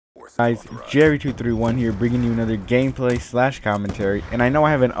Guys, Jerry231 here, bringing you another gameplay slash commentary. And I know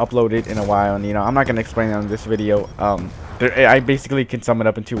I haven't uploaded in a while, and I'm not gonna explain it on this video. I basically can sum it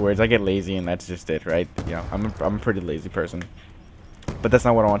up in 2 words. I get lazy, and that's just it, right? I'm a pretty lazy person, but that's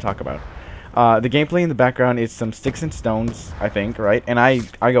not what I want to talk about. The gameplay in the background is some sticks and stones, I think, right? And I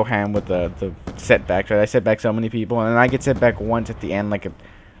go ham with the setbacks, right? I set back so many people, and then I get set back once at the end, like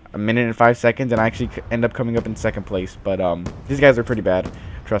a minute and 5 seconds, and I actually end up coming up in 2nd place. But these guys are pretty bad,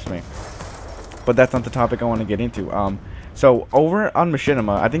 trust me. But that's not the topic I want to get into. So over on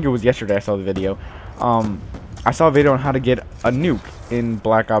Machinima, I think it was yesterday I saw the video. I saw a video on how to get a nuke in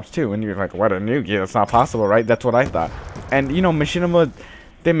Black Ops 2, and you're like, what, a nuke? Yeah, that's not possible, right? That's what I thought. And Machinima,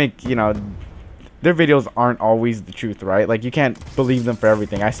 they make, their videos aren't always the truth, right? Like, you can't believe them for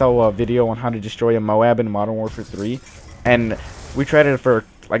everything. I saw a video on how to destroy a Moab in Modern Warfare 3, and we tried it for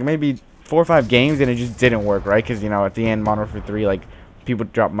like maybe 4 or 5 games, and it just didn't work, right? Because at the end, Modern Warfare 3, like, people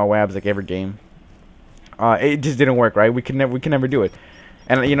drop Moabs like every game. It just didn't work, right? We can never do it.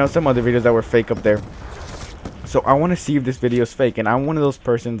 And some other videos that were fake up there. So I want to see if this video is fake, and I'm one of those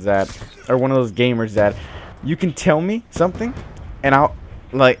persons that, or one of those gamers that, you can tell me something, and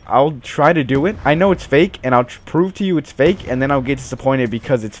I'll try to do it. I know it's fake, and I'll prove to you it's fake, and then I'll get disappointed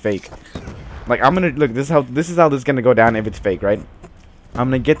because it's fake. Like, I'm gonna look. This is how this is gonna go down if it's fake, right? I'm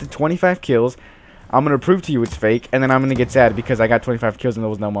gonna get the 25 kills. I'm gonna prove to you it's fake, and then I'm gonna get sad because I got 25 kills and there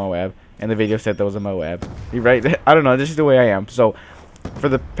was no Moab, and the video said there was a Moab. Right? I don't know. This is the way I am. So, for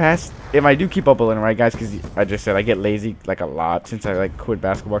the past, if I do keep uploading, right, guys? Because I just said I get lazy like a lot since I quit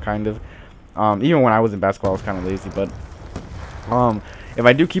basketball, kind of. Even when I was in basketball, I was kind of lazy, but if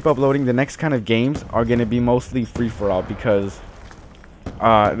I do keep uploading, the next kind of games are gonna be mostly free for all because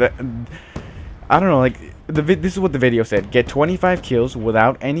I don't know, like this is what the video said: get 25 kills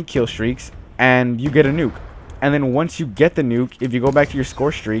without any kill streaks, and you get a nuke. And then once you get the nuke, if you go back to your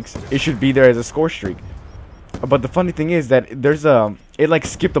score streaks, it should be there as a score streak. But the funny thing is that there's it like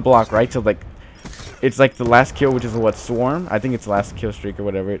skipped a block, right? So like it's like the last kill, which is what, Swarm? I think it's last kill streak or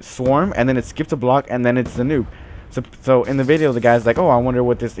whatever. It's Swarm, and then it skips a block, and then it's the nuke. So in the video, the guy's like, oh, I wonder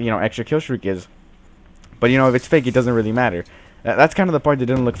what this extra kill streak is. But if it's fake, it doesn't really matter. That's kind of the part that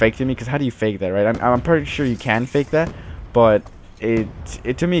didn't look fake to me, because how do you fake that, right? I'm pretty sure you can fake that, but it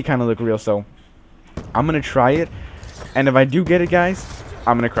to me kind of looked real. So I'm gonna try it, and if I do get it, guys,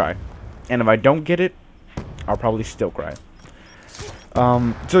 I'm gonna cry, and if I don't get it, I'll probably still cry.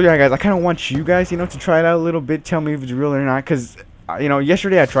 So yeah, guys, I kind of want you guys, to try it out a little bit. Tell me if it's real or not, because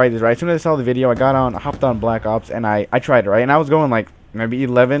yesterday I tried this, right? As soon as I saw the video, I hopped on Black Ops, and I tried it, right? And I was going like maybe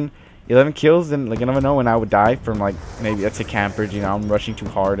 11 kills, and like you never know when I would die from like maybe that's a campers. I'm rushing too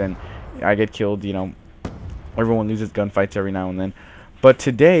hard and I get killed. Everyone loses gunfights every now and then. But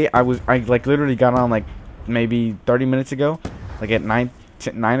today I like literally got on like maybe 30 minutes ago, like at 9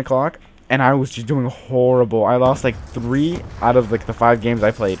 o'clock, and I was just doing horrible. I lost like 3 out of like the 5 games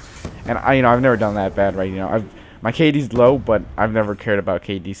I played, and I've never done that bad, right? My KD's low, but I've never cared about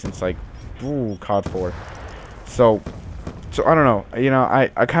KD since like COD 4. So I don't know.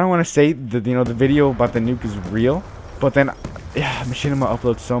 I kind of want to say that the video about the nuke is real, but then yeah, Machinima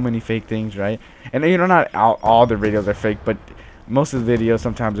uploads so many fake things, right? And not all the videos are fake, but most of the videos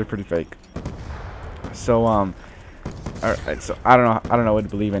sometimes are pretty fake. So alright, so I don't know what to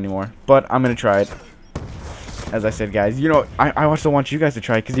believe anymore, but I'm gonna try it. As I said, guys, I also want you guys to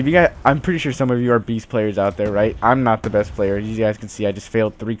try it, because if you guys, I'm pretty sure some of you are beast players out there, right? I'm not the best player. As you guys can see, I just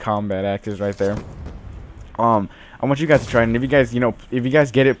failed 3 combat axes right there. I want you guys to try it, and if you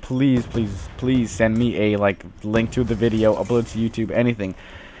guys get it, please send me a link to the video, upload to YouTube, anything.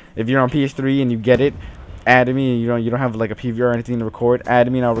 If you're on PS3 and you get it, add me. You don't have like a PVR or anything to record, add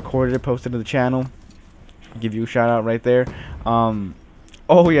me and I'll record it, post it to the channel, give you a shout out right there.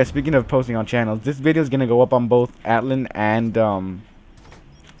 Oh yeah, speaking of posting on channels, this video is gonna go up on both Atlan and the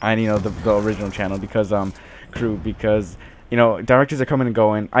original channel, because crew, because directors are coming and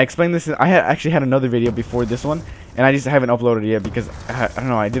going. I explained this. I actually had another video before this one, and I just haven't uploaded it yet because I don't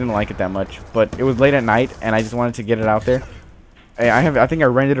know, I didn't like it that much. But it was late at night, and I just wanted to get it out there. I think I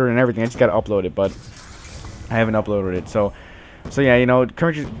rendered it and everything. I just gotta upload it, but I haven't uploaded it. So yeah,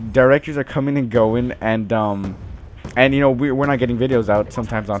 current directors are coming and going, and we're not getting videos out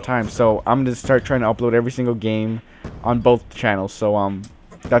sometimes on time. So I'm gonna start trying to upload every single game on both channels. So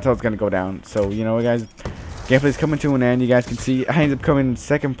that's how it's gonna go down. So guys, gameplay's coming to an end. You guys can see I ended up coming in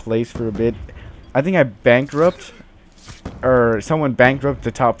 2nd place for a bit. I think I bankrupt, or someone bankrupt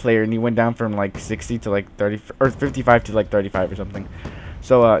the top player, and he went down from like 60 to like 30, or 55 to like 35 or something.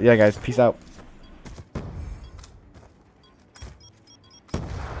 So yeah, guys, peace out.